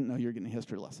 You guys didn't know you were getting a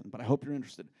history lesson, but I hope you're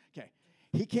interested. Okay.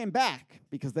 He came back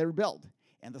because they rebelled.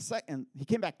 And he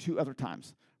came back 2 other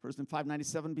times. First in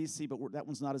 597 BC, but that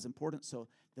one's not as important. So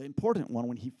the important one,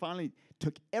 when he finally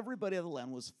took everybody out of the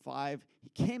land, was he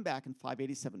came back in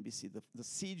 587 BC. The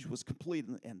siege was complete,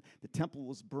 and the temple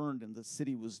was burned, and the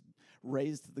city was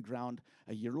razed to the ground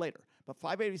a year later. But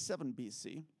 587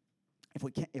 BC,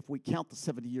 if we count the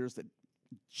 70 years that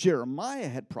Jeremiah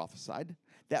had prophesied,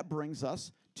 that brings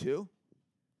us to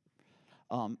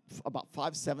about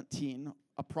 517,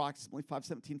 approximately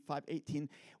 517, 518,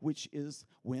 which is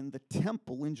when the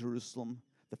temple in Jerusalem,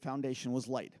 the foundation was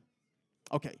laid.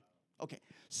 Okay.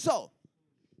 So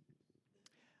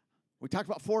we talked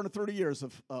about 430 years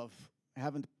of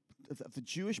the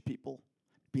Jewish people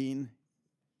being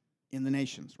in the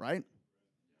nations, right?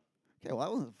 Okay,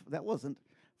 well, that wasn't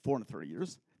 430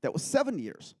 years. That was 70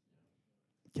 years.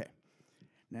 Okay.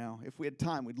 Now, if we had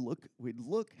time, we'd look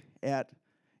at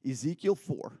Ezekiel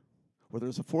 4, where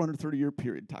there's a 430-year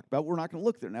period talked about. We're not going to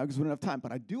look there now because we don't have time,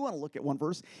 but I do want to look at one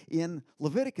verse in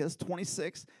Leviticus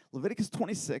 26. Leviticus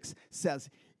 26 says,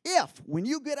 when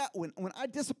you get out, when I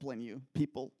discipline you,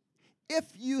 people, if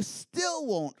you still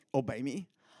won't obey me,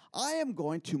 I am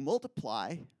going to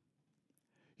multiply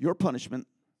your punishment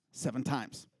 7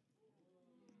 times.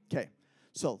 Okay,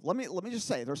 so let me just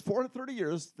say, there's 430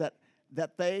 years that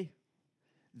they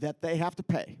have to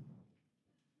pay.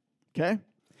 Okay,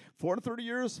 430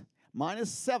 years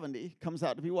minus 70 comes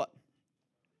out to be what?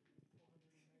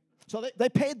 So they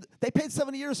paid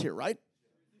 70 years here, right?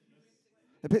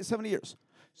 They paid 70 years.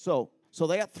 So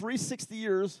they got 360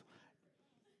 years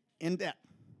in debt.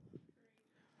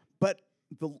 But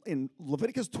in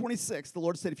Leviticus 26, the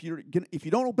Lord said, if you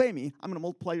don't obey me, I'm going to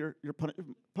multiply your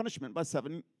punishment by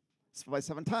 7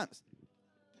 times.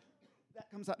 That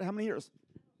comes out to how many years?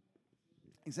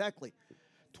 Exactly.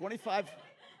 25,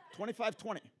 20.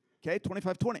 Okay,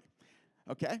 25-20.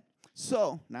 Okay?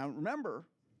 So, now remember,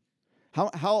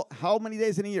 how many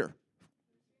days in a year?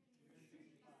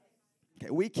 Okay,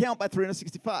 we count by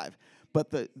 365. But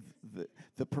the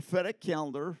prophetic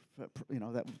calendar,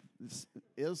 that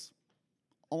is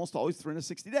almost always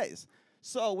 360 days.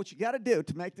 So, what you got to do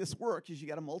to make this work is you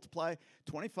got to multiply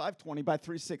 25-20 by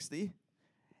 360,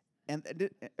 and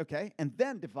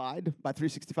then divide by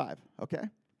 365. Okay?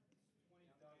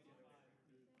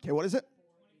 Okay, what is it?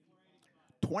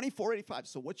 2485.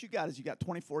 So what you got is you got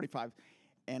 2485.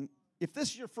 And if this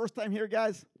is your first time here,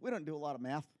 guys, we don't do a lot of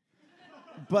math.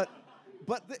 but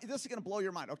this is going to blow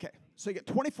your mind. Okay, so you get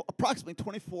approximately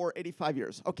 2485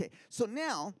 years. Okay, so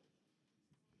now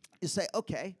you say,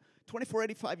 okay,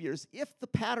 2485 years. If the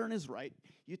pattern is right,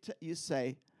 you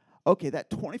say, okay,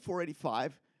 that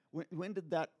 2485, when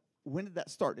did that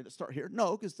start? Did it start here?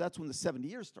 No, because that's when the 70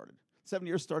 years started. 70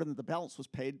 years started and the balance was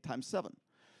paid times 7.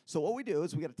 So what we do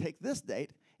is we got to take this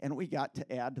date and we got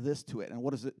to add this to it. And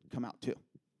what does it come out to?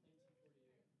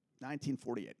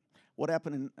 1948. What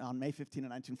happened on May 15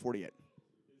 of 1948?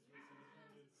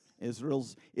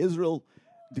 Israel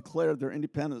declared their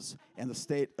independence, and the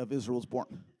state of Israel was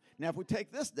born. Now, if we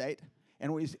take this date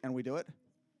and we do it,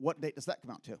 what date does that come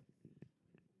out to?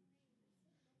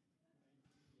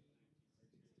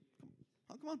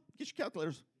 Oh, come on, get your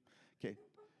calculators. Okay,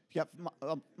 you got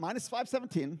minus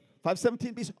 517.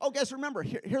 517 BC. Oh, guys, remember,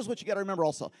 here's what you got to remember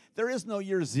also. There is no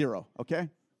year 0, okay?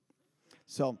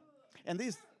 So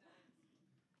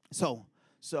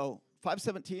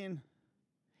 517,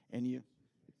 and you,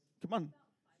 come on,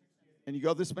 and you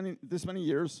go this many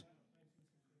years.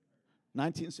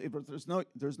 But there's no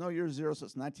year 0, so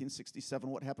it's 1967.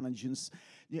 What happened in June of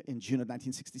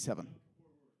 1967?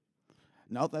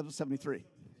 No, that was 73.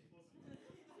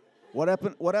 What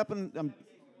happened? What happened?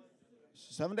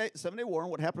 7 day war.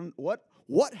 And what happened?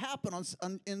 What happened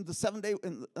in the 7 day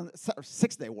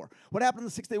 6 day war? What happened in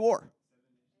the 6 day war?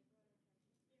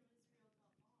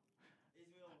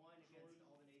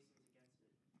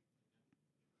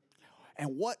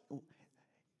 And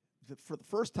for the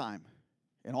first time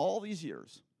in all these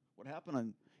years, what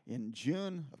happened in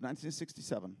June of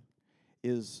 1967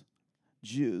 is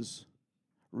Jews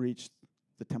reached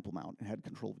the Temple Mount and had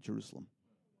control of Jerusalem.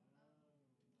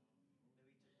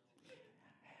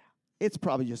 It's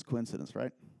probably just coincidence,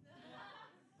 right?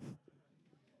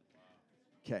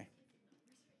 Okay.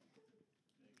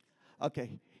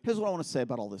 Okay, here's what I want to say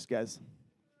about all this, guys.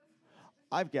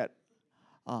 I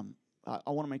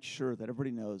want to make sure that everybody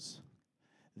knows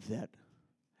that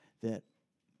the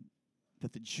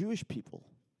Jewish people,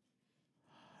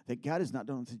 that God is not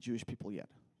done with the Jewish people yet.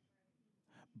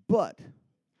 But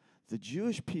the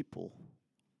Jewish people,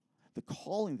 the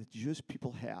calling that the Jewish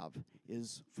people have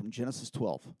is from Genesis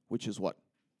 12, which is what?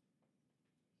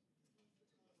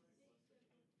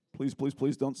 Please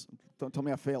don't tell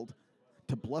me I failed.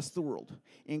 To bless the world,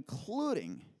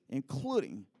 including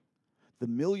the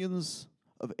millions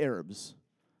of Arabs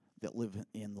that live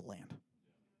in the land.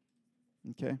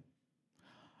 Okay?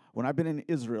 When I've been in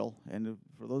Israel, and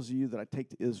for those of you that I take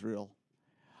to Israel,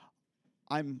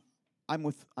 I'm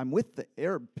with the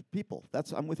Arab people.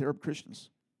 I'm with Arab Christians.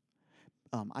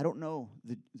 I don't know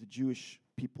the Jewish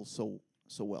people so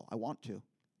well. I want to,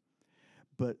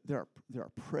 but there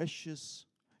are precious,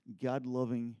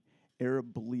 God-loving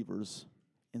Arab believers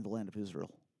in the land of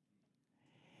Israel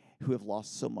who have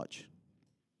lost so much.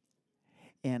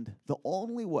 And the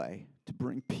only way to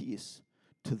bring peace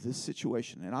to this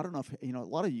situation, and I don't know if, a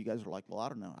lot of you guys are like, well, I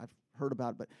don't know, I've heard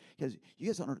about it, but you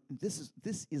guys don't, this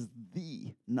is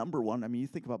the number one. I mean, you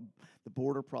think about the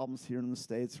border problems here in the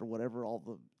States or whatever, all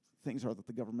the things are that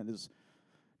the government is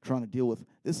trying to deal with.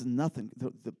 This is nothing.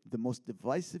 The most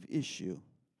divisive issue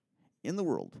in the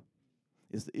world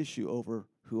is the issue over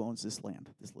who owns this land,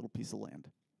 this little piece of land.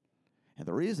 And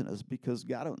the reason is because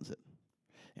God owns it.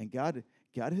 And God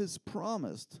has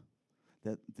promised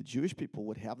that the Jewish people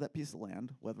would have that piece of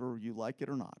land, whether you like it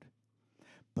or not,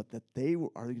 but that they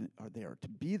are there to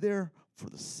be there for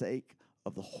the sake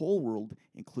of the whole world,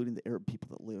 including the Arab people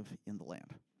that live in the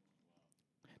land.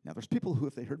 Now, there's people who,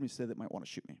 if they heard me say that, might want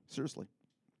to shoot me. Seriously.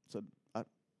 So I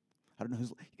don't know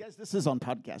who's. You guys, this is on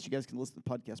podcast. You guys can listen to the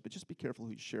podcast, but just be careful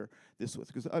who you share this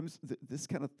with, because this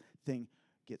kind of thing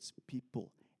gets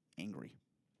people angry.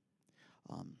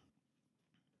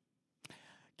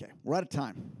 Okay, we're out of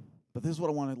time, but this is what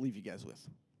I want to leave you guys with.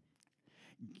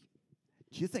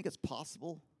 Do you think it's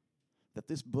possible that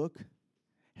this book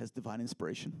has divine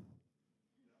inspiration?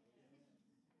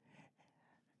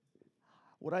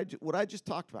 What I just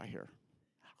talked about here,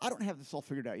 I don't have this all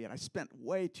figured out yet. I spent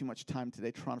way too much time today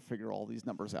trying to figure all these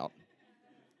numbers out.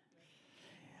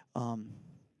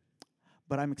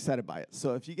 But I'm excited by it.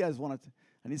 So if you guys want to,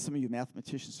 I need some of you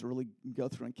mathematicians to really go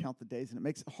through and count the days, and it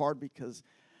makes it hard because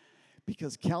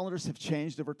calendars have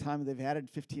changed over time. They've added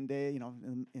 15 days,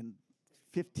 in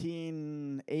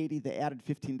 1580, they added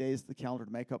 15 days to the calendar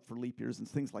to make up for leap years and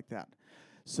things like that.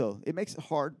 So it makes it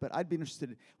hard, but I'd be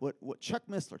interested in what Chuck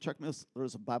Missler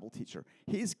is a Bible teacher.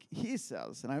 He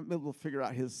says, and I'm able to figure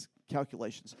out his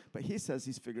calculations, but he says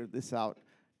he's figured this out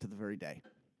to the very day.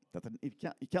 That if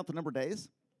you count the number of days,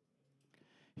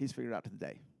 he's figured out to the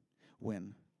day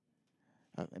when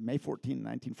May 14,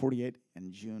 1948,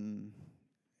 and June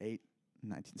 8,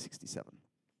 1967.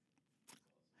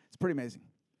 It's pretty amazing.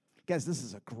 Guys, this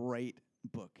is a great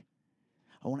book.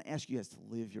 I want to ask you guys to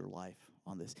live your life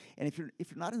on this. And if you're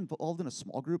not involved in a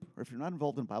small group, or if you're not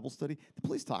involved in Bible study, then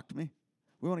please talk to me.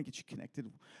 We want to get you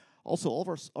connected. Also, all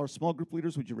of our small group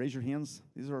leaders, would you raise your hands?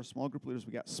 These are our small group leaders.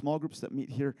 We got small groups that meet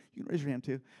here. You can raise your hand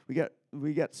too.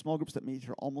 We got small groups that meet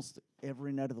here almost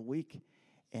every night of the week,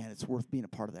 and it's worth being a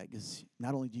part of that, because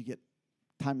not only do you get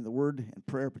time in the Word and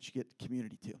prayer, but you get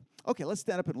community too. Okay, let's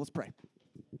stand up and let's pray.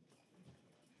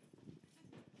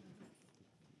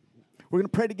 We're going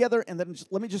to pray together, and then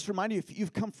let me just remind you,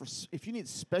 if you need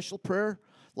special prayer,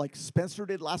 like Spencer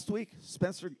did last week.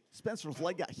 Spencer's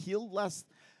leg got healed last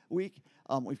week.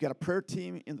 We've got a prayer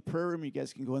team in the prayer room. You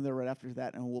guys can go in there right after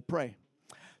that, and we'll pray.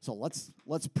 So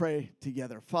let's pray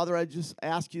together. Father, I just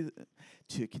ask you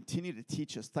to continue to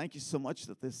teach us. Thank you so much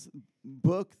that this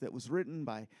book that was written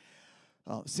by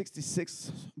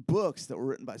 66 books that were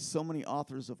written by so many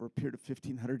authors over a period of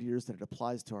 1,500 years, that it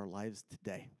applies to our lives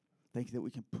today. Thank you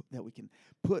that we can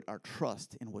put our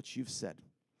trust in what you've said.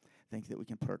 Thank you that we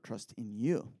can put our trust in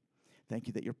you, Thank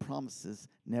you that your promises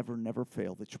never, never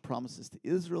fail, that your promises to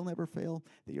Israel never fail,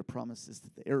 that your promises to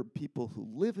the Arab people who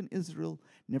live in Israel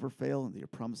never fail, and that your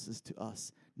promises to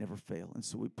us never fail. And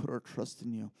so we put our trust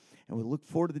in you, and we look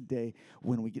forward to the day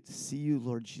when we get to see you,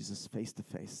 Lord Jesus, face to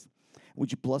face.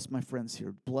 Would you bless my friends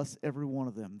here? Bless every one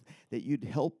of them, that you'd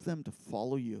help them to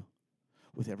follow you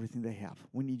with everything they have.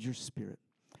 We need your Spirit.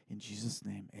 In Jesus'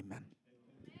 name, amen.